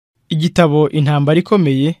Igitabo Intambara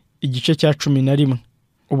ikomeye, igice cya 11.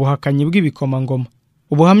 Ubuhakanyi bw'ibikomangoma.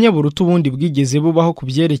 Ubuhamya buruta ubundi bwigeze bubaho ku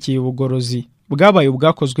byerekeye ubugorozi bwabaye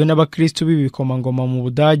ubwakozwe n'abakristo b'ibikomangoma mu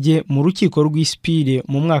Budage mu rukiko rw'Ispire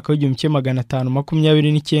mu mwaka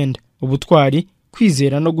w'1529. Ubutwari,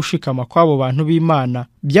 kwizera no gushikama kw'abo bantu b'Imana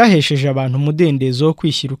byahesheje abantu umudendezo wo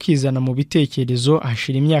kwishyira ukizana mu bitekerezo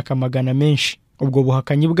hashira imyaka magana menshi. Ubwo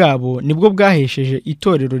buhakanyi bwabo nibwo bwahesheje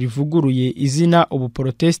itorero rivuguruye izina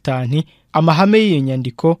ubuprotestani. Amahame y'iyo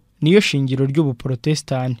nyandiko niyo shingiro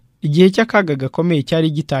ry'ubuprotestani. Igihe cy'akaga gakomeye cyari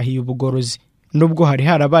gitahiye ubugorozi. Nubwo hari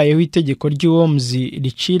harabayeho itegeko ry'Uwomuzi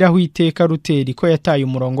riciraho iteka Ruteri ko yataye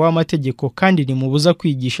umurongo w'amategeko kandi rimubuza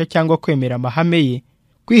kwigisha cyangwa kwemera amahame ye,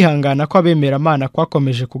 kwihangana kw'abemeramana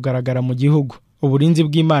kwakomeje kugaragara mu gihugu. Uburinzi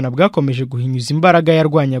bw'Imana bwakomeje guhinyuza imbaraga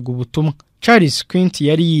yarwanyaga ubutumwa. Charles Quint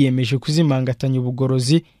yari yiyemeje kuzimangatanya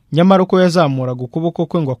ubugorozi, nyamara uko yazamuraga ukuboko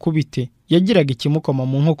kwe ngo akubite, yagiraga ikimukoma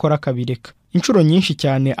mu nkokora akabireka. Inshuro nyinshi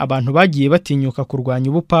cyane abantu bagiye batinyuka kurwanya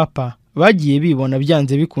ubupapa, bagiye bibona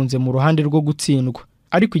byanze bikunze mu ruhande rwo gutsindwa.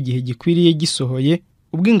 Ariko igihe gikwiriye gisohoye,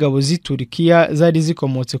 ubwo ingabo z'Iturikiya zari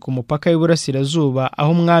zikomotse ku mupaka w'iburasirazuba,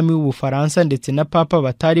 aho umwami w'Ubufaransa ndetse na papa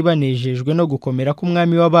batari banejejwe no gukomera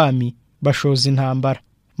k'umwami w'abami, bashoza intambara.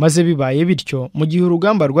 Maze bibaye bityo, mu gihe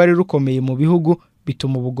urugamba rwari rukomeye mu bihugu,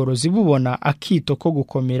 bituma ubugorozi bubona akito ko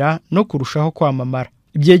gukomera no kurushaho kwamamara.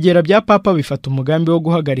 Ibyegera bya papa bifata umugambi wo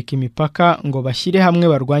guhagarika imipaka ngo bashyire hamwe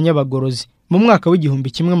barwanye abagorozi. Mu mwaka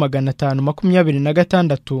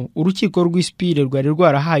w'1526, urukiko rw'Ispire rwari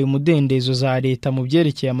rwarahaye umudendezo za leta mu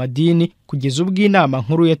byerekeye amadini kugeza ubwo inama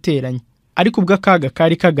nkuru yateranye. Ariko ubwo akaga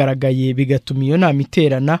kari kagaragaye bigatuma iyo nama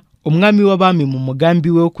iterana, umwami w'abami mu mugambi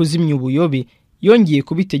we wo kuzimya ubuyobe yongeye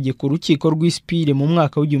kubitegeka urukiko rw'Ispire mu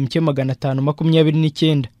mwaka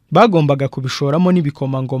w'1529. Bagombaga kubishoramo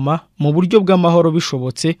n'ibikomangoma mu buryo bw'amahoro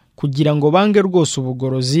bishobotse, kugira ngo bange rwose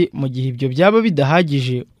ubugorozi. Mu gihe ibyo byaba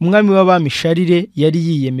bidahagije, umwami w'abami Sharire yari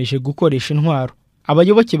yiyemeje gukoresha intwaro.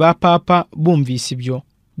 Abayoboke ba papa bumvise ibyo,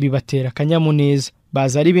 bibatera akanyamuneza.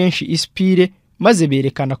 Baza ari benshi Ispire, maze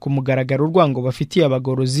berekana ku mugaragaro urwango bafitiye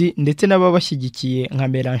abagorozi ndetse n'ababashyigikiye nka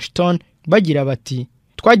Melanchthon, bagira bati: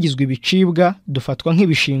 twagizwe ibicibwa, dufatwa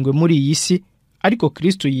nk'ibishingwe muri iyi si, ariko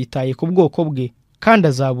Kristo yitaye ku bwoko bwe kandi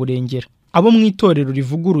azaburengera. Abo mu itorero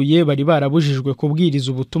rivuguruye bari barabujijwe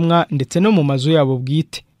kubwiriza ubutumwa ndetse no mu mazu yabo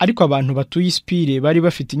bwite. Ariko abantu batuye Ispire bari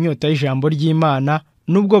bafite inyota y'ijambo ry'Imana,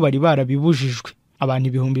 nubwo bari barabibujijwe. Abantu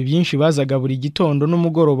ibihumbi byinshi bazaga buri gitondo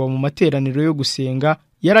n'umugoroba mu materaniro yo gusenga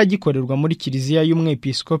yari agikorerwa muri kiliziya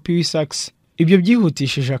y'umwepiskopi w'i Saxe. Ibyo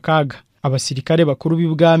byihutishije akaga. Abasirikare bakuru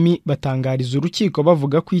b'ibwami batangariza urukiko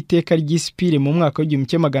bavuga ko iteka ry'Ispire mu mwaka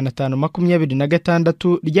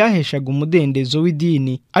w'1526 ryaheshaga umudendezo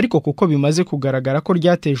w'idini, ariko kuko bimaze kugaragara ko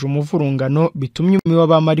ryateje umuvurungano, bitumye umwami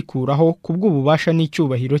w'abami arikuraho kubw'ububasha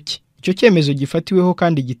n'icyubahiro cye. Icyo cyemezo gifatiweho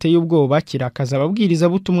kandi giteye ubwoba kirakaza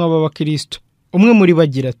ababwirizabutumwa b'abakristo. Umwe muri bo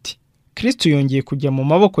agira ati: Kristo yongeye kujya mu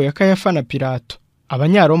maboko ya Kayafa na Pilato.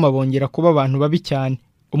 Abanyaroma bongera kuba abantu babi cyane.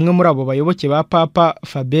 Umwe muri abo bayoboke ba papa,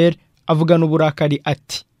 Faber, avugana uburakari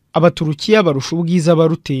ati: Abaturukiya barusha ubwiza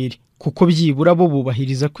abaruteri, kuko byibura bo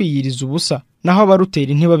bubahiriza kwiyiriza ubusa, naho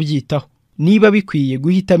abaruteri ntibabyitaho. Niba bikwiye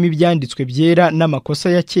guhitamo ibyanditswe byera n'amakosa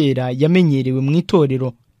ya kera yamenyerewe mu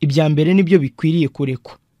itorero, ibya mbere nibyo bikwiriye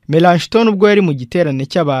kurekwa. Melanchthon ubwo yari mu giterane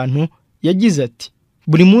cy'abantu yagize ati: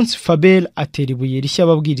 buri munsi Faber atera ibuye rishya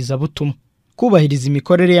ababwirizabutumwa. Kubahiriza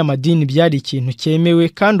imikorere y'amadini byari ikintu cyemewe,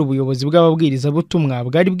 kandi ubuyobozi bw'ababwirizabutumwa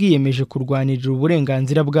bwari bwiyemeje kurwanirira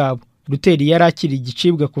uburenganzira bwabo. Ruteri yari akiri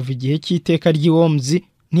igicibwa kuva igihe cy'iteka ry'Uwomuzi,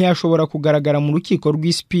 ntiyashobora kugaragara mu rukiko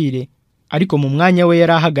rw'Ispire, ariko mu mwanya we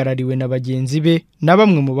yari ahagarariwe na bagenzi be na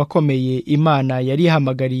bamwe mu bakomeye Imana yari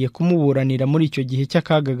ihamagariye kumuburanira muri icyo gihe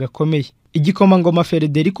cy'akaga gakomeye. Igikomangoma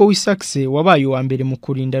Federico w'i Saxe wabaye uwa mbere mu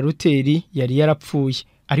kurinda Ruteri yari yarapfuye,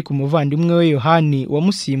 ariko umuvandimwe we Yohani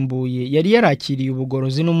wamusimbuye yari yarakiriye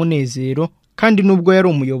ubugorozi n'umunezero, kandi nubwo yari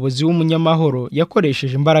umuyobozi w'umunyamahoro,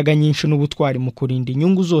 yakoresheje imbaraga nyinshi n'ubutwari mu kurinda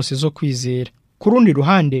inyungu zose zo kwizera. Ku rundi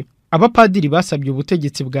ruhande, abapadiri basabye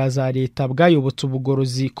ubutegetsi bwa za leta bwayobotse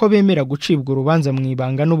ubugorozi ko bemera gucibwa urubanza mu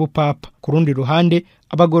ibanga n'ubupapa. Ku rundi ruhande,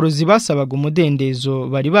 abagorozi basabaga umudendezo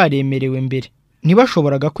bari baremerewe mbere.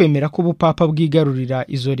 Ntibashoboraga kwemera ko ubupapa bwigarurira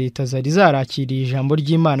izo leta zari zarakiriye ijambo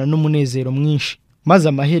ry'Imana n'umunezero mwinshi. Maze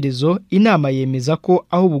amaherezo, inama yemeza ko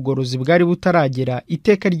aho ubugorozi bwari butaragera,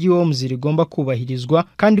 iteka ry'Uwomuzi rigomba kubahirizwa,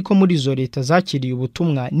 kandi ko muri izo leta zakiriye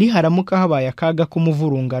ubutumwa niharamuka habaye akaga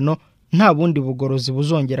k'umuvurungano, nta bundi bugorozi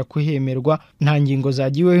buzongera kuhemerwa, nta ngingo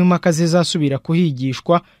zagiweho impaka zizasubira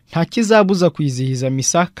kuhigishwa, nta kizabuza kwizihiza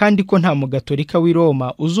misa, kandi ko nta mugatolika w'i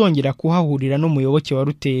Roma uzongera kuhahurira n'umuyoboke wa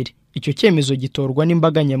Ruteri. Icyo cyemezo gitorwa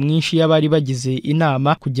n'imbaga nyamwinshi y'abari bagize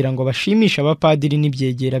inama kugira ngo bashimishe abapadiri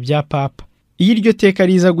n'ibyegera bya papa. Iyo iryo teka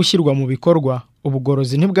riza gushyirwa mu bikorwa,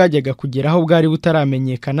 ubugorozi ntibwajyaga kugera aho bwari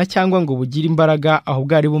butaramenyekana cyangwa ngo bugire imbaraga aho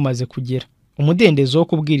bwari bumaze kugera. Umudendezo wo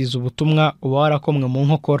kubwiriza ubutumwa uba warakomwe mu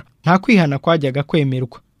nkokora. Nta kwihana kwajyaga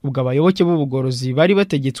kwemerwa. Ubwo abayoboke b'ubugorozi bari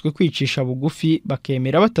bategetswe kwicisha bugufi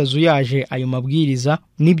bakemera batazuyaje ayo mabwiriza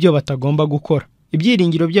n'ibyo batagomba gukora.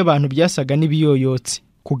 Ibyiringiro by'abantu byasaga n'ibiyoyotse.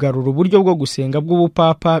 Kugarura uburyo bwo gusenga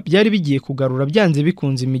bw'ubupapa byari bigiye kugarura byanze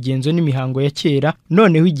bikunze imigenzo n'imihango ya kera,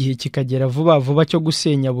 noneho igihe kikagera vuba vuba cyo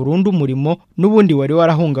gusenya burundu umurimo n'ubundi wari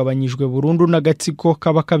warahungabanyijwe burundu n'agatsiko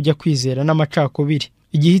k'abakabya kwizera n'amacakubiri.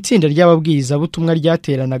 Igihe itsinda ry'ababwirizabutumwa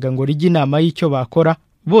ryateranaga ngo rijye inama y'icyo bakora,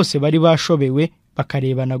 bose bari bashobewe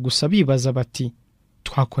bakarebana gusa bibaza bati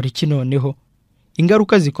twakora iki noneho?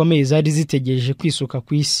 Ingaruka zikomeye zari zitegereje kwisuka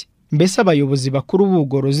ku isi. Mbese abayobozi bakuru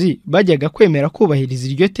b'ubugorozi bajyaga kwemera kubahiriza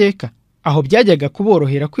iryo teka? Aho byajyaga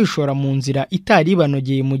kuborohera kwishora mu nzira itari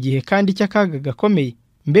ibanogeye mu gihe kandi cy'akaga gakomeye?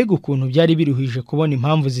 Mbega ukuntu byari biruhije kubona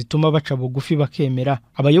impamvu zituma baca bugufi bakemera.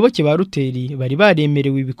 Abayoboke ba Luteri bari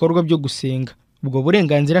baremerewe ibikorwa byo gusenga. Ubwo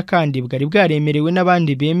burenganzira kandi bwari bwaremerewe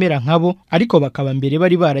n'abandi bemera nkabo, ariko bakaba mbere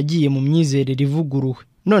bari baragiye mu myizerere ivuguruwe.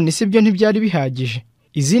 None se ibyo ntibyari bihagije?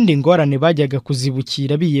 Izindi ngorane bajyaga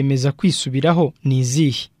kuzibukira biyemeza kwisubiraho ni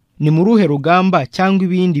izihe? Ni mu ruhe rugamba cyangwa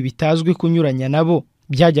ibindi bitazwi kunyuranya nabo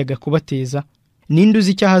byajyaga kubateza? Ninde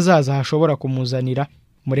uzi icyo ahazaza hashobora kumuzanira?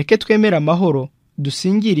 Mureke twemere amahoro,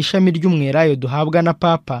 dusingire ishami ry'umwelayo duhabwa na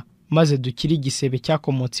papa, maze dukire igisebe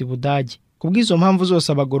cyakomotse i Budage. Kubw'izo mpamvu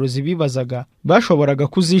zose abagorozi bibazaga bashoboraga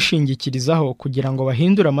kuzishingikirizaho kugira ngo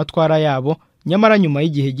bahindure amatwara yabo, nyamara nyuma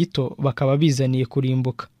y'igihe gito bakaba bizaniye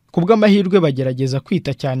kurimbuka. Kubw'amahirwe bagerageza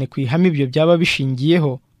kwita cyane ku ihame ibyo byaba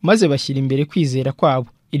bishingiyeho, maze bashyira imbere kwizera kwabo.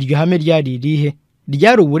 Iryo hame ryari irihe?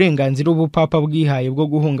 Ryari uburenganzira ubupapa bwihaye bwo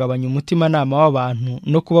guhungabanya umutimanama w'abantu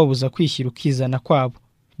no kubabuza kwishyira ukizana kwabo.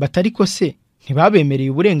 Batariko se ntibabemereye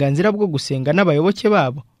uburenganzira bwo gusenga n'abayoboke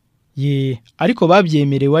babo? Ariko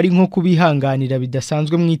babyemerewe ari nko kubihanganira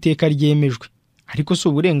bidasanzwe mu iteka ryemejwe. Ariko si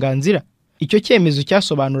uburenganzira. Icyo cyemezo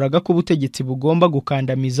cyasobanuraga ko ubutegetsi bugomba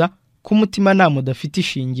gukandamiza, ko umutimanama udafite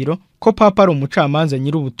ishingiro, ko papa ari umucamanza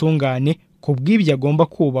nyir'ubutungane, ko bw'ibyo agomba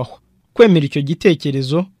kubahwa. Kwemera icyo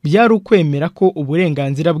gitekerezo byari ukwemera ko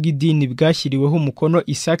uburenganzira bw'idini bwashyiriweho umukono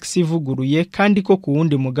isakisi ivuguruye, kandi ko ku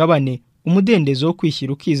wundi mugabane umudendezo wo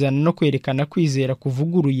kwishyira ukizana no kwerekana kwizera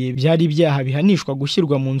kuvuguruye byari ibyaha bihanishwa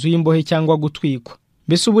gushyirwa mu nzu y'imbohe cyangwa gutwikwa.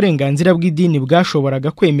 Mbese uburenganzira bw'idini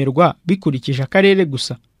bwashoboraga kwemerwa bikurikije akarere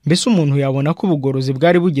gusa? Mbese umuntu yabona ko ubugorozi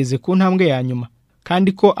bwari bugeze ku ntambwe ya nyuma,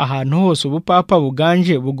 kandi ko ahantu hose ubupapa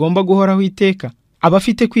buganje bugomba guhoraho iteka?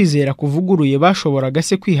 Abafite kwizera kuvuguruye bashoboraga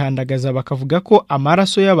se kwihandagaza bakavuga ko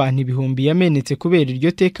amaraso y'abantu ibihumbi yamenetse kubera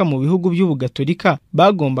iryo teka mu bihugu by'ubugatolika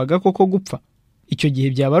bagombaga koko gupfa? Icyo gihe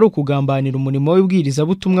byaba ari ukugambanira umurimo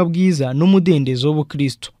w'ibwirizabutumwa bwiza n'umudendezo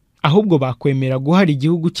w'ubukristo. Ahubwo bakwemera guhara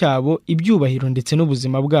igihugu cyabo, ibyubahiro ndetse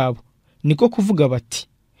n'ubuzima bwabo. Niko kuvuga bati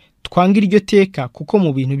twanga iryo teka, kuko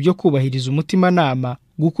mu bintu byo kubahiriza umutimanama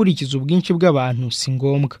gukurikiza ubwinshi bw'abantu si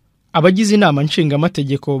ngombwa. Abagize inama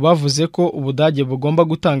nshingamategeko bavuze ko Ubudage bugomba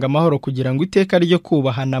gutanga amahoro kugira ngo iteka ryo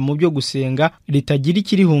kubahana mu byo gusenga ritagira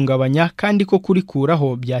ikirihungabanya, kandi ko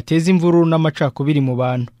kurikuraho byateza imvururu n'amacakubiri mu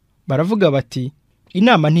bantu. Baravuga bati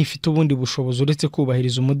inama ntifite ubundi bushobozi uretse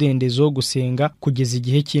kubahiriza umudendezo wo gusenga kugeza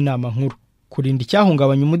igihe cy'inama nkuru. Kurinda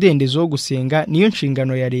icyahungabanya umudendezo wo gusenga niyo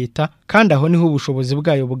nshingano ya leta, kandi aho niho ubushobozi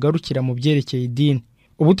bwayo bugarukira mu byerekeye idini.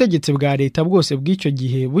 Ubutegetsi bwa leta bwose bw'icyo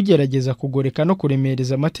gihe bugerageza kugoreka no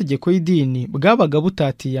kuremereza amategeko y'idini bwabaga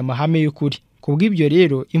butatiye amahame y'ukuri. Kubw'ibyo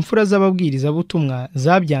rero imfura z'ababwirizabutumwa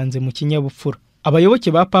zabyanze mu kinyabupfura.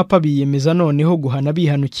 Abayoboke ba papa biyemeza noneho guhana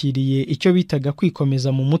bihanukiriye icyo bitaga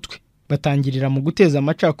kwikomeza mu mutwe. Batangirira mu guteza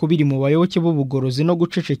amacakubiri mu bayoboke b'ubugorozi no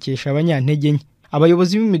gucecekesha abanyantege nke.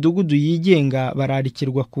 Abayobozi b'imidugudu yigenga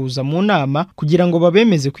bararikirwa kuza mu nama kugira ngo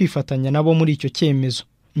babemeze kwifatanya nabo muri icyo cyemezo.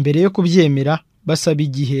 Mbere yo kubyemera basaba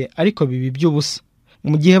igihe, ariko bibi by'ubusa.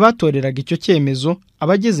 Mu gihe batoreraga icyo cyemezo,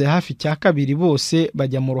 abageze hafi cya kabiri bose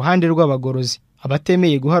bajya mu ruhande rw'abagorozi.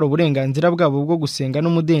 Abatemeye guhara uburenganzira bwabo bwo gusenga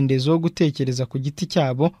n'umudendezo wo gutekereza ku giti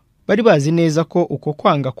cyabo bari bazi neza ko uko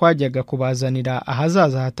kwanga kwajyaga kubazanira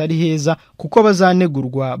ahazaza hatari heza, kuko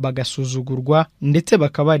bazanegurwa bagasuzugurwa ndetse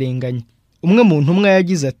bakabarenganya. Umwe mu ntumwa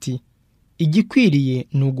yagize ati igikwiriye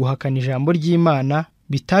ni uguhakana ijambo ry'Imana,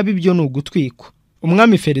 bitaba ibyo ni ugutwikwa.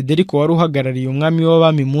 Umwami Frederico wari uhagarariye umwami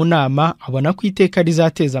w'abami mu nama abona ko iteka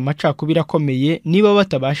rizateza amacakubiri akomeye niba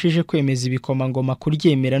batabashije kwemeza ibikomangoma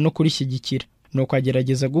kuryemera no kurishyigikira. nuko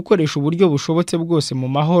agerageza gukoresha uburyo bushobotse bwose mu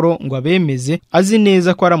mahoro ngo abemeze, azi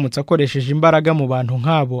neza ko aramutse akoresheje imbaraga mu bantu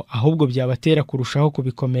nk'abo ahubwo byabatera kurushaho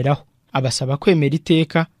kubikomeraho. Abasaba kwemera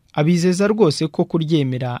iteka, abizeza rwose ko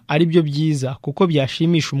kuryemera ari byo byiza kuko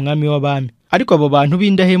byashimisha umwami w'abami. Ariko abo bantu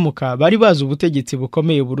b'indahemuka bari bazi ubutegetsi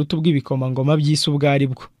bukomeye buruta ubw'ibikomangoma by'isi ubwo ari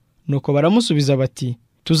bwo. Nuko baramusubiza bati,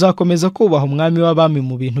 tuzakomeza kubaha umwami w'abami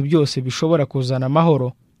mu bintu byose bishobora kuzana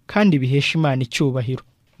amahoro kandi bihesha Imana icyubahiro.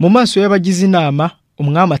 Mu maso y'abagize inama,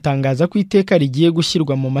 umwami atangaza ko iteka rigiye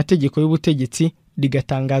gushyirwa mu mategeko y'ubutegetsi,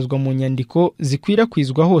 rigatangazwa mu nyandiko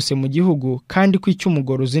zikwirakwizwa hose mu gihugu, kandi ko icyo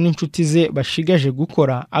umugorozi n'inshuti ze bashigaje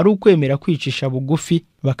gukora ari ukwemera kwicisha bugufi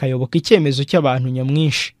bakayoboka icyemezo cy'abantu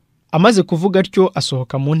nyamwinshi. Amaze kuvuga atyo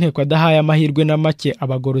asohoka mu nteko adahaye amahirwe na make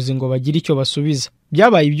abagorozi ngo bagire icyo basubiza.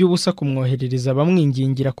 Byabaye iby'ubusa kumwoherereza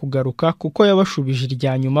bamwingingira kugaruka kuko yabashubije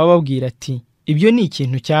irya nyuma ababwira ati, ibyo ni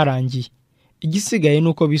ikintu cyarangiye, igisigaye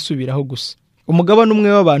nuko bisubiraho gusa. Umugabane umwe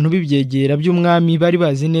w'abantu b'ibyegera by'umwami bari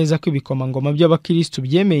bazi neza ko ibikomangoma by'abakristo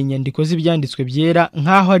byemeye inyandiko z'ibyanditswe byera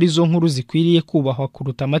nk'aho arizo nkuru zikwiriye kubahwa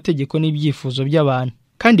kuruta amategeko n'ibyifuzo by'abantu,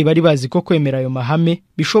 kandi bari bazi ko kwemera ayo mahame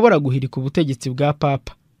bishobora guhirika ubutegetsi bwa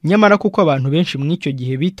papa. Nyamara kuko abantu benshi mw'icyo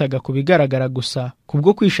gihe bitaga ku bigaragara gusa,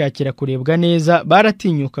 kubwo kwishakira kurebwa neza,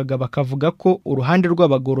 baratinyukaga bakavuga ko uruhande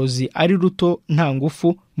rw'abagorozi ari ruto nta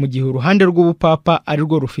ngufu, mu gihe uruhande rw'ubupapa ari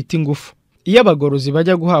rwo rufite ingufu. Iyo abagorozi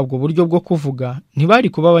bajya guhabwa uburyo bwo kuvuga, ntibari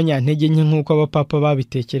kuba abanyantege nke nk'uko abapapa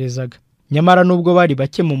babitekerezaga. Nyamara nubwo bari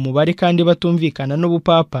bake mu mubare kandi batumvikana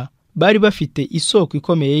n'ubupapa, bari bafite isoko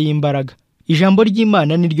ikomeye y'imbaraga. Ijambo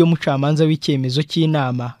ry'Imana ni ryo mucamanza w'icyemezo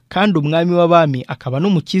cy'inama, kandi umwami w'abami akaba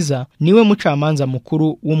n'umukiza niwe mucamanza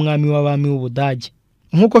mukuru w'umwami w'abami w'Ubudage.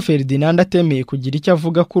 Nk'uko Ferdinand atemeye kugira icyo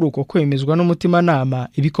avuga kuri uko kwemezwa n'umutimanama,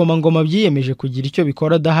 ibikomangoma byiyemeje kugira icyo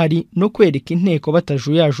bikora adahari no kwereka inteko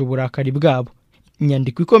batajuyaje uburakari bwabo.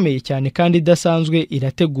 Inyandiko ikomeye cyane kandi idasanzwe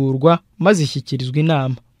irategurwa maze ishyikirizwa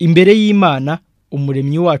inama imbere y'Imana,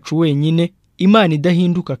 umuremyi wacu wenyine, Imana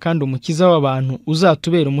idahinduka kandi umukiza w'abantu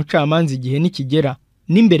uzatubera umucamanza igihe nikigera,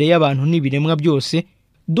 n'imbere y'abantu n'ibiremwa byose.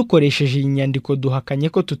 Dukoresheje iyi nyandiko duhakanye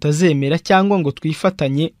ko tutazemera cyangwa ngo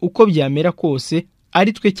twifatanye uko byamera kose,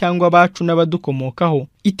 ari twe cyangwa abacu n'abadukomokaho,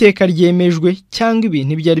 iteka ryemejwe cyangwa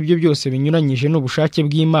ibintu ibyo ari byo byose binyuranyije n'ubushake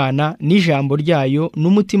bw'Imana n'ijambo ryayo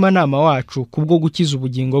n'umutimanama wacu kubwo gukiza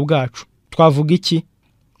ubugingo bwacu. Twavuga iki?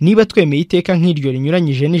 Niba twemeye iteka nk'iryo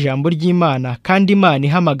rinyuranyije n'ijambo ry'Imana kandi Imana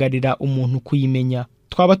ihamagarira umuntu kuyimenya,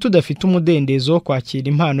 twaba tudafite umudendezo wo kwakira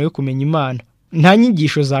impano yo kumenya Imana. Nta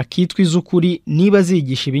nyigisho zakitwa iz'ukuri niba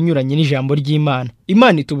zigisha ibinyuranye n'ijambo ry'Imana.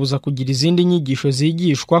 Imana itubuza kugira izindi nyigisho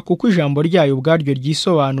zigishwa kuko ijambo ryayo ubwaryo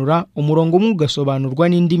ryisobanura, umurongo umwe ugasobanurwa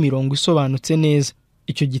n'indi mirongo isobanutse neza.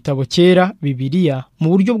 Icyo gitabo cyera, Bibiliya, mu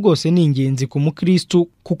buryo bwose ni ingenzi ku mukristo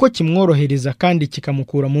kuko kimworohereza kandi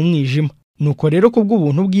kikamukura mu mwijima. Nuko rero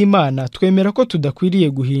kubw'ubuntu bw'Imana twemera ko tudakwiriye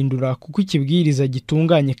guhindura kuko ikibwiriza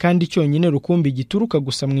gitunganye kandi cyonyine rukumbi gituruka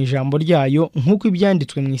gusa mu ijambo ryayo, nk'uko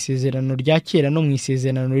ibyanditswe mu isezerano rya kera no mu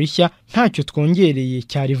isezerano rishya ntacyo twongereye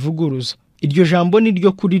cyarivuguruza. Iryo jambo ni ryo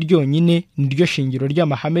kuri ryonyine, ni ryo shingiro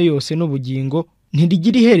ry'amahame yose n'ubugingo,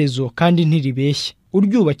 ntirigira iherezo kandi ntiribeshya.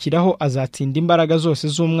 Uryubakiraho azatsinda imbaraga zose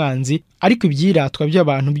z'umwanzi, ariko ibyiratwa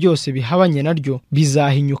by'abantu byose bihabanye naryo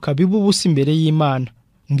bizahinyuka bibe ubusa imbere y'Imana.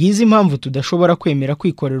 Ngizi impamvu tudashobora kwemera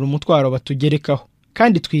kwikorera umutwaro batugerekaho,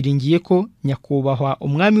 kandi twiringiye ko nyakubahwa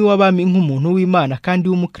umwami w'abami nk'umuntu w'Imana kandi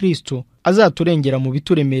w'umukristo azaturengera mu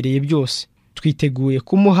bituremereye byose. Twiteguye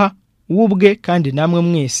kumuha ubwe kandi namwe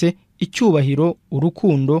mwese icyubahiro,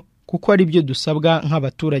 urukundo, kuko ari byo dusabwa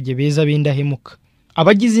nk'abaturage beza b'indahemuka.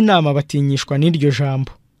 Abagize inama batinyishwa n'iryo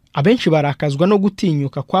jambo. Abenshi barakazwa no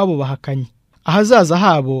gutinyuka kw'abo bahakanyi. Ahazaza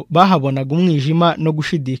habo bahabonaga umwijima no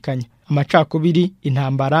gushidikanya, amacakubiri,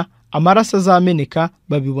 intambara, amaraso azameneka,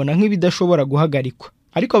 babibona nk'ibidashobora guhagarikwa.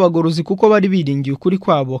 Ariko abagorozi kuko bari biringiye ukuri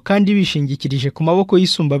kwabo kandi bishingikirije ku maboko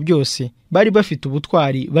y'isumba byose, bari bafite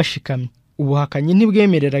ubutwari bashikamye. Ubuhakanyi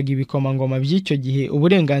ntibwemereraga ibikomangoma by'icyo gihe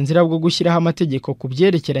uburenganzira bwo gushyiraho amategeko ku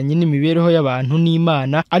byerekeranye n'imibereho y'abantu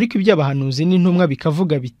n'Imana, ariko iby'abahanuzi n'intumwa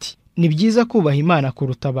bikavuga biti, ni byiza kubaha Imana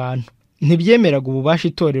kuruta abantu. Ntibyemeraga ububasha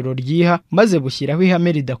itorero ryiha, maze bushyiraho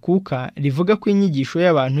ihame ridakuka rivuga ko inyigisho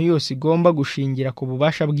y'abantu yose igomba gushingira ku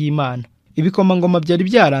bubasha bw'Imana. Ibikomangoma byari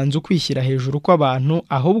byaranze ukwishyira hejuru kw'abantu,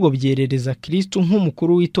 ahubwo byerereza Kristo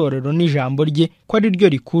nk'umukuru w'itorero n'ijambo rye ko ari ryo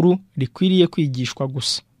rikuru rikwiriye kwigishwa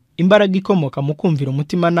gusa. Imbaraga ikomoka mu kumvira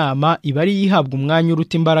umutimanama iba ari yihabwa umwanya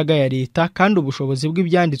uruta imbaraga ya leta, kandi ubushobozi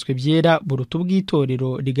bw'ibyanditswe byera buruta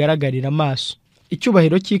ubw'itorero rigaragarira amaso.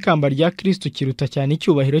 Icyubahiro cy'ikamba rya Kristo kiruta cyane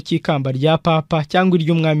icyubahiro cy'ikamba rya papa cyangwa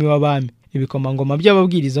iry'umwami w'abami. Ibikomangoma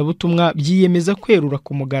by'ababwirizabutumwa byiyemeza kwerura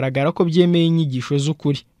ku mugaragaro ko byemeye inyigisho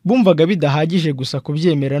z'ukuri. Bumvaga bidahagije gusa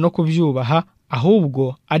kubyemera no kubyubaha,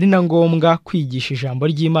 ahubwo ari na ngombwa kwigisha ijambo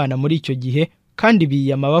ry'Imana muri icyo gihe, kandi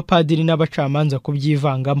biyama abapadiri n'abacamanza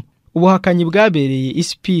kubyivangamo. Ubuhakanyi bwabereye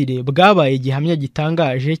Isipire bwabaye igihamya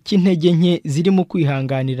gitangaje cy'intege nke ziri mu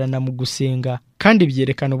kwihanganirana mu gusenga, kandi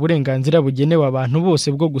byerekana uburenganzira bugenewe abantu bose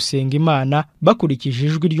bwo gusenga Imana bakurikije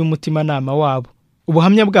ijwi ry'umutimanama wabo.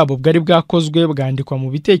 Ubuhamya bwabo bwari bwakozwe bwandikwa mu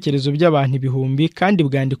bitekerezo by'abantu ibihumbi, kandi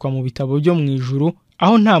bwandikwa mu bitabo byo mu ijuru,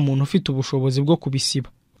 aho nta muntu ufite ubushobozi bwo kubisiba.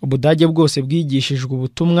 Ubudage bwose bwigishijwe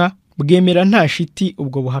ubutumwa, bwemera nta shiti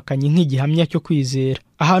ubwo buhakanyi nk'igihamya cyo kwizera.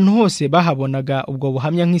 Ahantu hose bahabonaga ubwo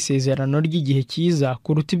buhamya nk'isezerano ry'igihe cyiza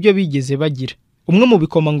kuruta ibyo bigeze bagira. Umwe mu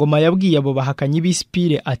bikomangoma yabwiye abo bahakanyi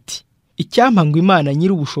b'Isipire ati: "Icyampa ngo Imana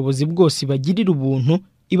nyiri ubushobozi bwose ibagirire ubuntu,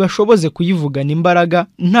 ibashoboze kuyivugana imbaraga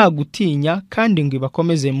nta gutinya, kandi ngo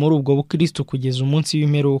ibakomeze muri ubwo bukristo kugeza umunsi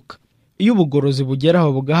w'imperuka." Iyo ubugorozi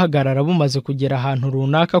bugeraho bugahagarara bumaze kugera ahantu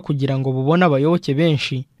runaka kugira ngo bubone abayoboke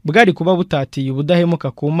benshi, bwari kuba butatiye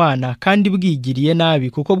ubudahemuka ku Mana kandi bwigiriye nabi,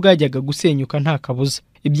 kuko bwajyaga gusenyuka nta kabuza.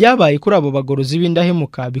 Ibyabaye kuri abo bagorozi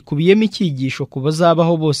b'indahemuka bikubiyemo icyigisho ku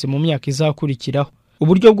bazabaho bose mu myaka izakurikiraho.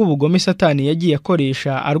 Uburyo bw'ubugome Satani yagiye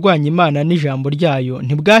akoresha arwanya Imana n'ijambo ryayo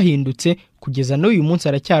ntibwahindutse, kugeza n'uyu munsi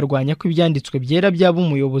aracyarwanya ko ibyanditswe byera byaba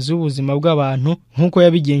umuyobozi w'ubuzima bw'abantu, nk'uko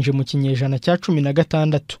yabigenje mu kinyejana cya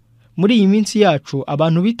 16. Muri iyi minsi yacu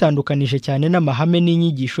abantu bitandukanije cyane n'amahame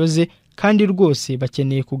n'inyigisho ze, kandi rwose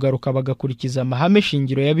bakeneye kugaruka bagakurikiza amahame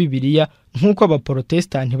shingiro ya Bibiliya nk'uko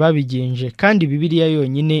abaporotesitanti babigenje, kandi Bibiliya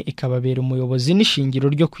yonyine ikababera umuyobozi n'ishingiro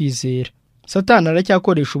ryo kwizera. Satani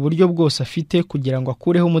aracyakoresha uburyo bwose afite kugira ngo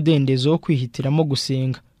akureho umudendezo wo kwihitiramo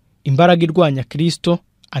gusenga. Imbaraga irwanya Kristo,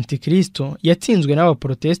 Antikristo, yatsinzwe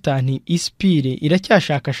n'abaporotesitanti. Isipire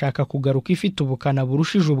iracyashakashaka kugaruka ifite ubukana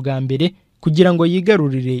burushije ubwa mbere kugira ngo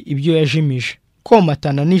yigarurire ibyo yajimije.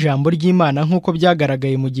 Komatana n'ijambo ry'Imana nk'uko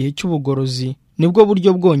byagaragaye mu gihe cy'ubugorozi nibwo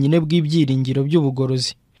buryo bwonyine bw'ibyiringiro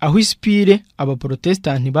by'ubugorozi. Aho Isipire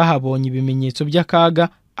abaporotesitanti bahabonye ibimenyetso by'akaga,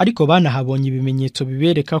 ariko banahabonye ibimenyetso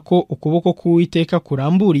bibereka ko ukuboko k'Uwiteka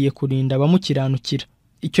kuramburiye kurinda abamukiranukira.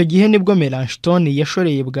 Icyo gihe nibwo Melanchthon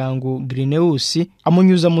yashoreye bwangu Grineus,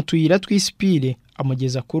 amunyuza mu tuyira tw'Isipire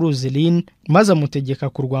amugeza ku ruzi Rhine, maze amutegeka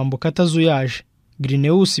kurwambuka atazuyaje.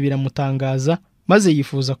 Grineus biramutangaza, maze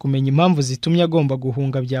yifuza kumenya impamvu zitumye agomba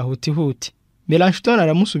guhunga bya huti. Melanchthon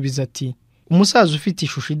aramusubiza ati: "Umusaza ufite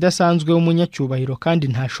ishusho idasanzwe w'umunyacyubahiro kandi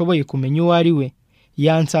ntashoboye kumenya uwo ari we,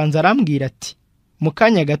 yansanze arambwira ati." Mu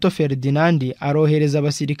kanya gato Ferdinand arohereza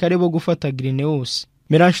abasirikare bo gufata Grineus.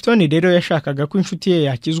 Melanchthon rero yashakaga ko inshuti ye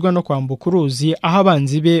yakizwa no kwambuka uruzi aho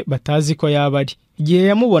abanzi be batazi ko yaba ari. Igihe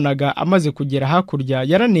yamubonaga amaze kugera hakurya,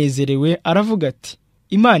 yaranezerewe aravuga ati: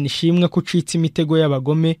 "Imana ishimwe ko ucitse imitego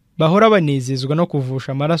y'abagome bahora banezezwa no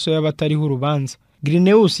kuvusha amaraso y'abatariho urubanza."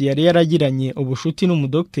 Grineus yari yaragiranye ubushuti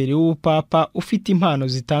n'umudokteri w'ubupapa ufite impano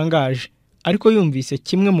zitangaje, ariko yumvise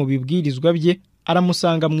kimwe mu bibwirizwa bye,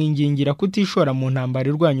 aramusanga mwingingira kutishora mu ntambara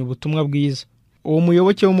irwanya ubutumwa bwiza. Uwo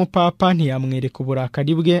muyoboke w'umupapa ntiyamwereka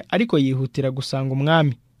uburakari bwe, ariko yihutira gusanga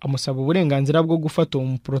umwami, amusaba uburenganzira bwo gufata uwo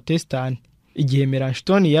muprotesitanti. Igihe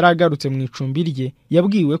Melanchthon yari agarutse mu icumbi rye,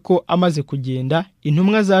 yabwiwe ko amaze kugenda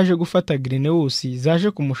intumwa zaje gufata Grineus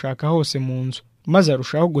zaje kumushaka hose mu nzu, maze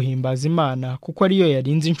arushaho guhimbaza Imana kuko ariyo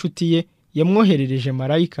yarinze inshuti ye, yamwoherereje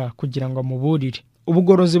marayika kugira ngo amuburire.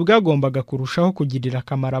 Ubugorozi bwagombaga kurushaho kugirira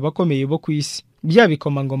akamaro abakomeye bo ku isi. Bya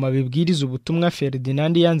bikomangoma bibwiriza ubutumwa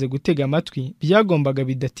Ferdinand yanze gutega amatwi, byagombaga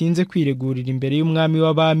bidatinze kwiregurira imbere y'umwami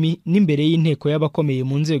w'abami n'imbere y'inteko y'abakomeye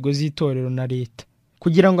mu nzego z'itorero na leta.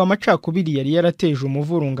 Kugira ngo amacakubiri yari yarateje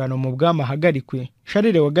umuvurungano mu bwami ahagarikwe,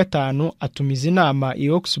 Charles wa gatanu atumiza inama i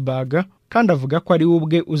Augsburg, kandi avuga ko ari we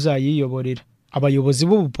ubwe uzayiyoborera. Abayobozi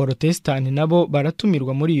b'ubuporotesitanti nabo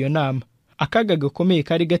baratumirwa muri iyo nama. Akaga gakomeye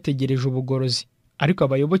kari gategereje ubugorozi, ariko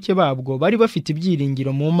abayoboke babwo bari bafite ibyiringiro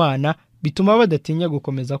mu Mana bituma badatinya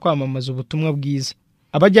gukomeza kwamamaza ubutumwa bwiza.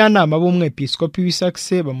 Abajyanama b'umwepiskopi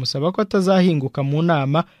w'Isakse bamusaba ko atazahinguka mu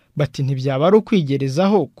nama, bati ntibyaba ari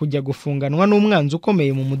ukwigerezaho kujya gufunganwa n'umwanzi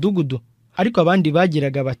ukomeye mu mudugudu. Ariko abandi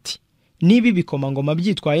bagiraga bati: "Niba ibikomangoma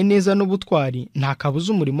byitwaye neza n'ubutwari, nta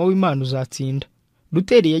kabuza umurimo w'Imana uzatsinda."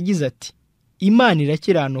 Luteri yagize ati: "Imana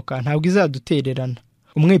irakiranuka, ntabwo izadutererana."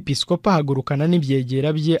 Umwepiskopi ahagurukana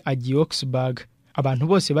n'ibyegera bye ajya i Augsburg. Abantu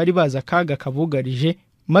bose bari bazi akaga kabugarije,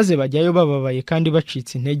 maze bajyayo bababaye kandi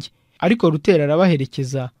bacitse intege. Ariko Luteri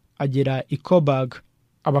arabaherekeza agera i Coburg,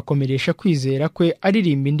 abakomeresha kwizera kwe,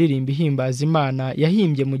 aririmba indirimbo ihimbaza Imana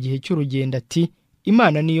yahimbye mu gihe cy'urugendo ati: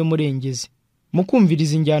 "Imana niyo murengezi." Mu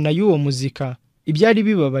kumviriza injyana y'uwo muzika, ibyari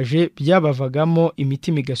bibabaje byabavagamo,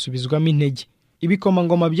 imitima igasubizwamo intege.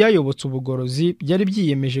 Ibikomangoma byayobotse ubugorozi byari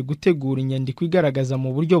byiyemeje gutegura inyandiko igaragaza mu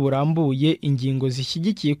buryo burambuye ingingo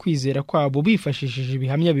zishyigikiye kwizera kwabo bifashishije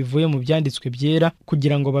ibihamya bivuye mu byanditswe byera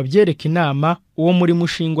kugira ngo babyereke inama uwo muri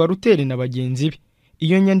mushingwa Ruteri na bagenzi be.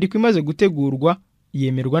 Iyo nyandiko imaze gutegurwa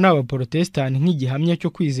yemerwa n'abaporotesitanti nk'igihamya cyo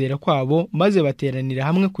kwizera kwabo, maze bateranira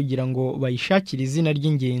hamwe kugira ngo bayishakire izina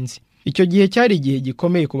ry'ingenzi. Icyo gihe cyari igihe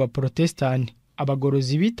gikomeye ku baporotesitanti.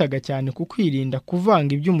 Abagorozi bitaga cyane ku kwirinda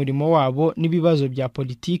kuvanga iby'umurimo wabo n'ibibazo bya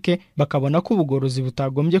politike, bakabona ko ubugorozi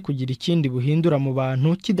butagombye kugira ikindi buhindura mu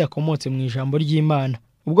bantu kidakomotse mu ijambo ry'Imana.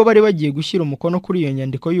 Ubwo bari bagiye gushyira umukono kuri iyo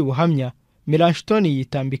nyandiko y'ubuhamya, Melanchthon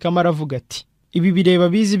yitambikamo aravuga ati, ibi bireba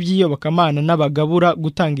bize iby'iyobokamana n'abagabura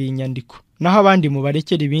gutanga iyi nyandiko, naho abandi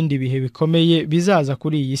mubarekera ibindi bihe bikomeye bizaza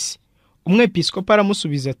kuri iyi si. Umwepiskopi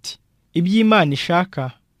aramusubiza ati, iby'Imana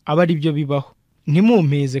ishaka aba ari byo bibaho.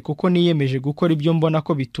 Ntimumpeze kuko niyemeje gukora ibyo mbona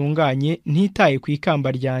ko bitunganye, ntitaye ku ikamba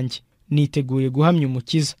ryanjye. Niteguye guhamya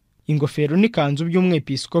Umukiza. Ingofero n'ikanzu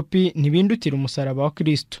by'umwepiskopi ntibindutira umusaraba wa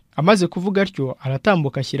Kristo. Amaze kuvuga atyo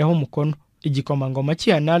aratambuka ashyiraho umukono. Igikomangoma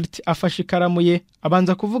cy'Analt afashe ikaramu ye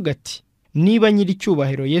abanza kuvuga ati, niba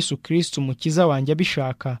nyiricyubahiro Yesu Kristo Umukiza wanjye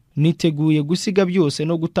abishaka, niteguye gusiga byose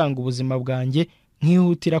no gutanga ubuzima bwanjye,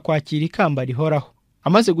 nkihutira kwakira ikamba rihoraho.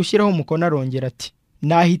 Amaze gushyiraho umukono arongera ati,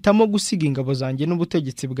 nahitamo gusiga ingabo zanjye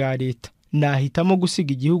n'ubutegetsi bwa leta. Nahitamo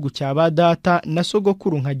gusiga igihugu cya ba data na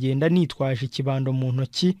sogokuru nkagenda nitwaje ikibando mu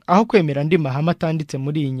ntoki, aho kwemera andi mahame atanditse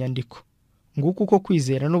muri iyi nyandiko. Nguko uko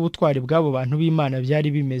kwizera n'ubutwari bw'abo bantu b'Imana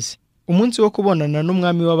byari bimeze. Umunsi wo kubonana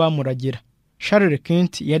n'umwami w'abamuragira, Charles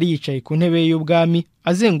Quint yari yicaye ku ntebe y'ubwami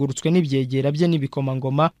azengurutswe n'ibyegera bye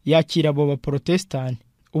n'ibikomangoma, yakira abo baporotesitanti.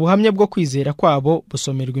 Ubuhamya bwo kwizera kwabo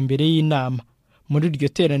busomerwa imbere y'inama. Muri iryo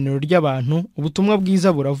teraniro ry'abantu ubutumwa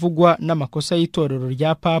bwiza buravugwa n'amakosa y'itorero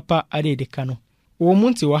rya papa arerekanwa. Uwo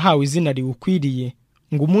munsi wahawe izina riwukwiriye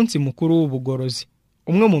ngo umunsi mukuru w'ubugorozi,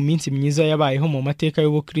 umwe mu minsi myiza yabayeho mu mateka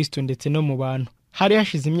y'ubukristo ndetse no mu bantu. Hari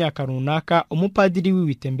hashize imyaka runaka umupadiri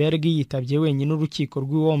w'Wittenberg yitabye wenyine urukiko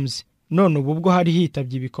rw'i none ubu bwo hari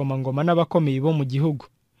hitabye ibikomangoma n'abakomeye bo mu gihugu.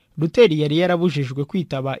 Ruteri yari yarabujijwe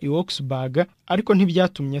kwitaba i Augsburg, ariko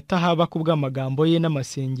ntibyatumye atahaba kubw'amagambo ye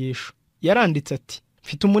n'amasengesho. Yaranditse ati,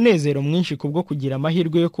 mfite umunezero mwinshi kubwo kugira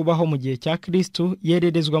amahirwe yo kubaho mu gihe cya Kristo,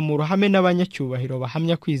 yererezwa mu ruhame n'abanyacyubahiro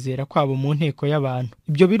bahamya kwizera kwabo mu nteko y'abantu.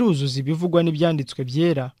 Ibyo biruzuza ibivugwa n'ibyanditswe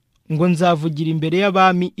byera, ngo nzavugira imbere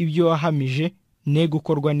y'abami ibyo wahamije, ne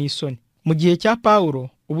gukorwa n'isoni. Mu gihe cya Pawulo,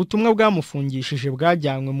 ubutumwa bwamufungishije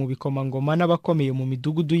bwajyanywe mu bikomangoma n'abakomeye mu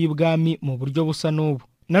midugudu y'ibwami mu buryo busa n'ubu.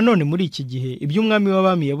 Nanone muri iki gihe iby'umwami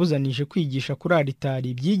w'abami yabuzanije kwigisha kuri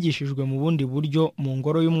aritari byigishijwe mu bundi buryo mu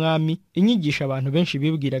ngoro y'umwami, inyigisho abantu benshi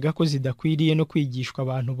bibwiraga ko zidakwiriye no kwigishwa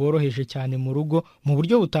abantu boroheje cyane mu rugo mu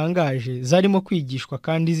buryo butangaje, zarimo kwigishwa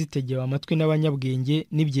kandi zitegewe amatwi n'abanyabwenge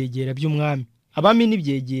n'ibyegera by'umwami. Abami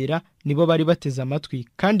n'ibyegera nibo bari bateze amatwi,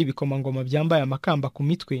 kandi ibikomangoma byambaye amakamba ku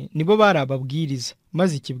mitwe nibo bari ababwiriza,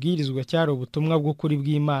 maze ikibwirizwa cyari ubutumwa bw'ukuri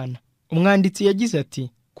bw'Imana. Umwanditsi yagize ati,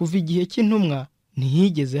 kuva igihe cy'intumwa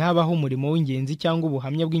ntihigeze habaho umurimo w'ingenzi cyangwa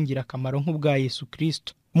ubuhamya bw'ingirakamaro nk'ubwa Yesu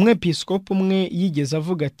Kristo. Umwepiskopi umwe yigeze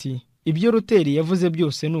avuga ati, ibyo Ruteri yavuze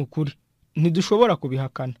byose ni ukuri, ntidushobora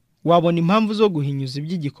kubihakana. Wabona impamvu zo guhinyuza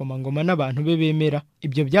iby'igikomangoma n'abantu be bemera.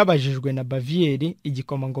 Ibyo byabajijwe na Bavieri,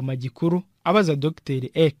 igikomangoma gikuru, abaza Dr.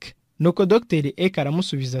 Eck. Nuko Dr. Eck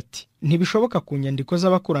aramusubiza ati, ntibishoboka ku nyandiko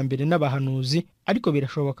z'abakurambere n'abahanuzi, ariko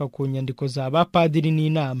birashoboka ku nyandiko za bapadiri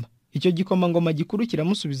n'inama. Icyo gikomangoma gikuru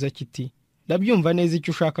kiramusubiza kiti, ndabyumva neza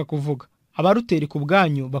icyo ushaka kuvuga. Abaruteri ku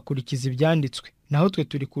bwanyu bakurikiza ibyanditswe, naho twe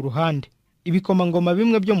turi ku ruhande. Ibikomangoma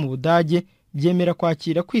bimwe byo mu Budage byemera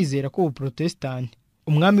kwakira kwizera k'ubuprotesitanti.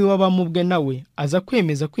 Umwami w'abamubwe nawe aza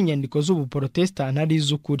kwemeza ko inyandiko z'ubuprotesitanti ari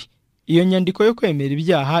iz'ukuri. Iyo nyandiko yo kwemera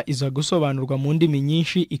ibyaha iza gusobanurwa mu ndimi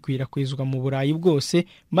nyinshi, ikwirakwizwa mu Burayi bwose,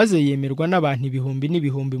 maze yemerwa n'abantu ibihumbi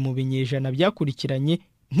n'ibihumbi mu binyejana byakurikiranye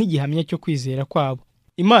nk'igihamya cyo kwizera kwabo.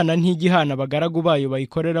 Imana ntijyihana abagaragu bayo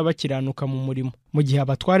bayikorera bakiranuka mu murimo. Mu gihe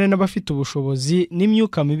abatware n'abafite ubushobozi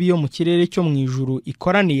n'imyuka mibi yo mu kirere cyo mu ijuru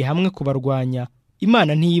ikoraniye hamwe kubarwanya,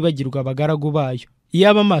 Imana ntiyibagirwa abagaragu bayo.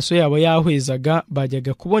 Iyaba amaso yabo yahwezaga,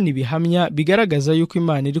 bajyaga kubona ibihamya bigaragaza yuko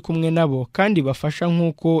Imana iri kumwe nabo kandi bafasha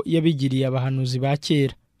nk'uko yabigiriye abahanuzi ba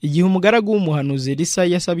kera. Igihe umugaragu w'umuhanuzi Elisa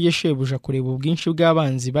yasabye shebuja kureba ubwinshi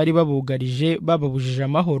bw'abanzi bari babugarije bababujije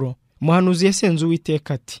amahoro, umuhanuzi yasenze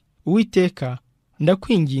Uwiteka ati, Uwiteka,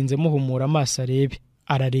 ndakwinginze muhumura amaso arebe.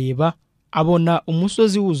 Arareba, abona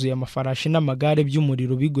umusozi wuzuye amafarashi n'amagare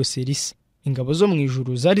by'umuriro bigose Elisa. Ingabo zo mu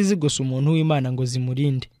ijuru zari zigose umuntu w'Imana ngo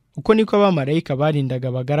zimurinde. Uko niko abamarayika barindaga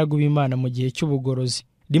abagaragu b'Imana mu gihe cy'ubugorozi.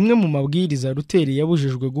 Rimwe mu mabwiriza Ruteri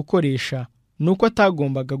yabujijwe gukoresha nuko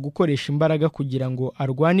atagombaga gukoresha imbaraga kugira ngo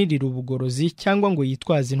arwanirire ubugorozi cyangwa ngo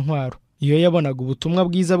yitwaze intwaro. Iyo yabonaga ubutumwa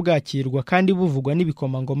bwiza bwakirwa kandi buvugwa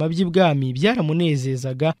n'ibikomangoma by'ibwami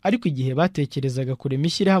byaramunezezaga, ariko igihe batekerezaga kurema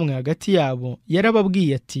ishyirahamwe hagati yabo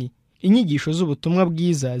yarababwiye ati, inyigisho z'ubutumwa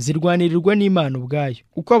bwiza zirwanirirwa n'Imana ubwayo.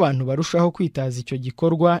 Uko abantu barushaho kwitaza icyo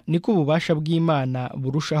gikorwa niko ububasha bw'Imana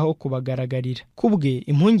burushaho kubagaragarira. Kubwe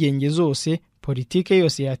impungenge zose, politike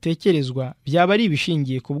yose yatekerezwa byaba ari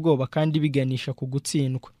ibishingiye ku bwoba kandi biganisha ku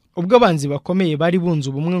gutsindwa. Ubwo abanzi bakomeye bari bunze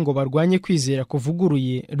ubumwe ngo barwanye kwizera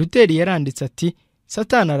kuvuguruye, Luteri yaranditse ati,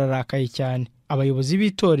 Satani ararakaye cyane. Abayobozi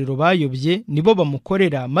b'itorero bayobye nibo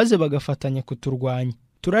bamukorera maze bagafatanya kuturwanya.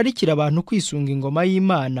 Turarikira abantu kwisunga ingoma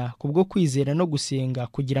y'Imana kubwo kwizera no gusenga,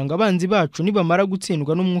 kugira ngo abanzi bacu nibamara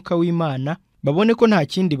gutsindwa n'umwuka w'Imana babone ko nta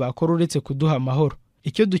kindi bakora uretse kuduha amahoro.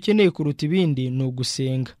 Icyo dukeneye kuruta ibindi ni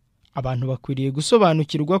ugusenga. Abantu bakwiriye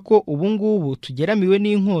gusobanukirwa ko ubu ngubu tugeramiwe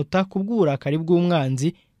n'inkota kubw'uburakari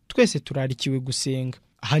bw'umwanzi. Twese turarikiwe gusenga.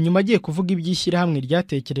 Hanyuma agiye kuvuga iby'ishyirahamwe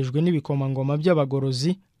ryatekerejwe n'ibikomangoma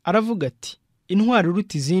by'abagorozi, aravuga ati, intwaro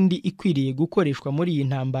iruta izindi ikwiriye gukoreshwa muri iyi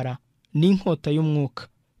ntambara ni inkota y'umwuka.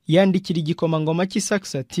 Yandikira igikomangoma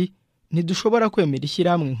cy'Isakisi ati, ntidushobora kwemera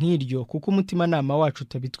ishyirahamwe nk'iryo kuko umutimanama wacu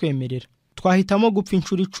utabitwemerera. Twahitamo gupfa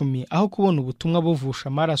inshuro 10 aho kubona ubutumwa buvusha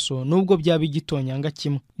amaraso nubwo byaba igitonyanga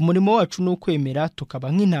kimwe. Umurimo wacu ni ukwemera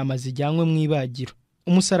tukaba nk'intama zijyanywe mu ibagiro.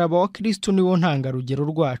 Umusaraba wa Kristo niwo ntangarugero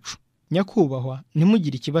rwacu. Nyakubahwa,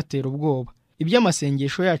 ntimugire ikibatera ubwoba.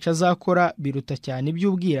 Iby'amasengesho yacu azakora biruta cyane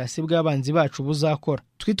iby'ubwirasi bw'abanzi bacu buzakora.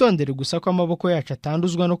 Twitondere gusa ko amaboko yacu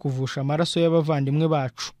atanduzwa no kuvusha amaraso y'abavandimwe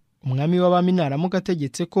bacu. Umwami w'abami naramuka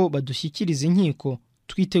ategetse ko badushyikiriza inkiko,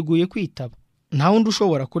 twiteguye kwitaba. Nta wundi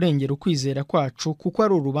ushobora kurengera ukwizera kwacu kuko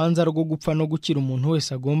ari urubanza rwo gupfa no gukira umuntu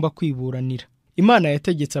wese agomba kwiburanira. Imana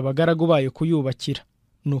yategetse abagaragu bayo kuyubakira.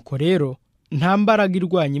 Nuko rero nta mbaraga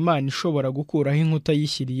irwanya Imana ishobora gukuraho inkuta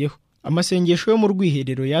yishyiriyeho. Amasengesho yo mu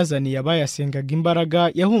rwiherero yazaniye abayasengaga imbaraga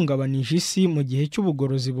yahungabanije isi mu gihe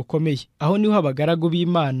cy'ubugorozi bukomeye. Aho niho abagaragu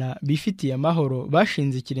b'Imana bifitiye amahoro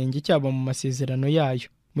bashinze ikirenge cyabo mu masezerano yayo.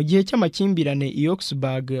 Mu gihe cy'amakimbirane i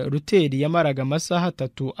Augsburg, Luteri yamaraga amasaha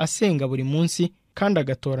 3 asenga buri munsi kandi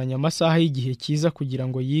agatoranya amasaha y'igihe cyiza kugira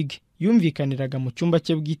ngo yige. Yumvikaniraga mu cyumba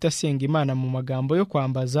cye bwite asenga Imana mu magambo yo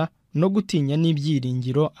kwambaza no gutinya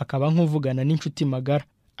n'ibyiringiro, akaba nk'uvugana n'inshuti magara.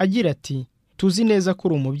 Agira ati, tuzi neza ko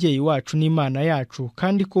uri umubyeyi wacu n'Imana yacu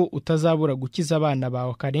kandi ko utazabura gukiza abana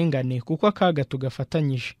bawe akarengane kuko akaga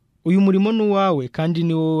tugafatanyije. Uyu murimo ni uwawe kandi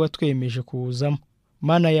ni wowe watwemeje kuwuzamo.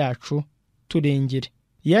 Mana yacu, turengere.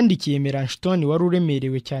 Yandikiye Melanchthon wari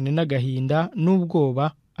uremerewe cyane n'agahinda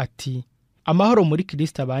n'ubwoba ati, amahoro muri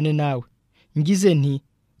Kristo abane nawe. Ngize nti,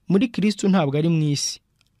 muri Kristo ntabwo ari mu isi.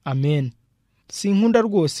 Amen. Sinkunda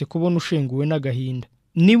rwose kubona ushenguwe n'agahinda.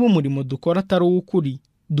 Niba umurimo dukora atari uw'ukuri,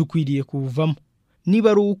 dukwiriye kuwuvamo.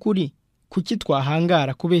 Niba ari uw'ukuri, kuki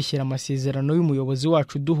twahangara kubeshyera amasezerano y'umuyobozi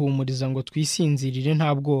wacu duhumuriza ngo twisinzirire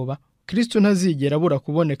nta bwoba? Kristo ntazigera abura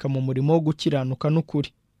kuboneka mu murimo wo gukiranuka n'ukuri.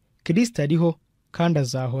 Kristo ariho kandi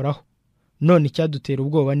azahoraho. None icyadutera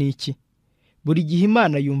ubwoba ni iki? Buri gihe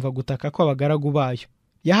Imana yumva gutaka kw'abagaragu bayo.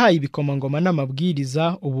 Yahaye ibikomangoma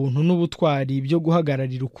n'amabwiriza, ubuntu n'ubutwari byo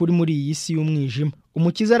guhagararira ukuri muri iyi si y'umwijima.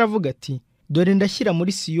 Umukiza aravuga ati, dore ndashyira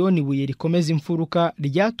muri Siyoni ibuye rikomeza imfuruka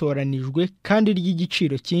ryatoranijwe kandi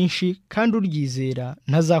ry'igiciro cyinshi, kandi uryizera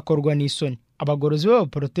ntazakorwa n'isoni. Abagorozi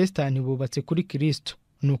b'Abaprotestani bubatse kuri Kristo.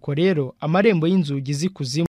 Nuko rero amarembo y'inzugi z'ikuzimu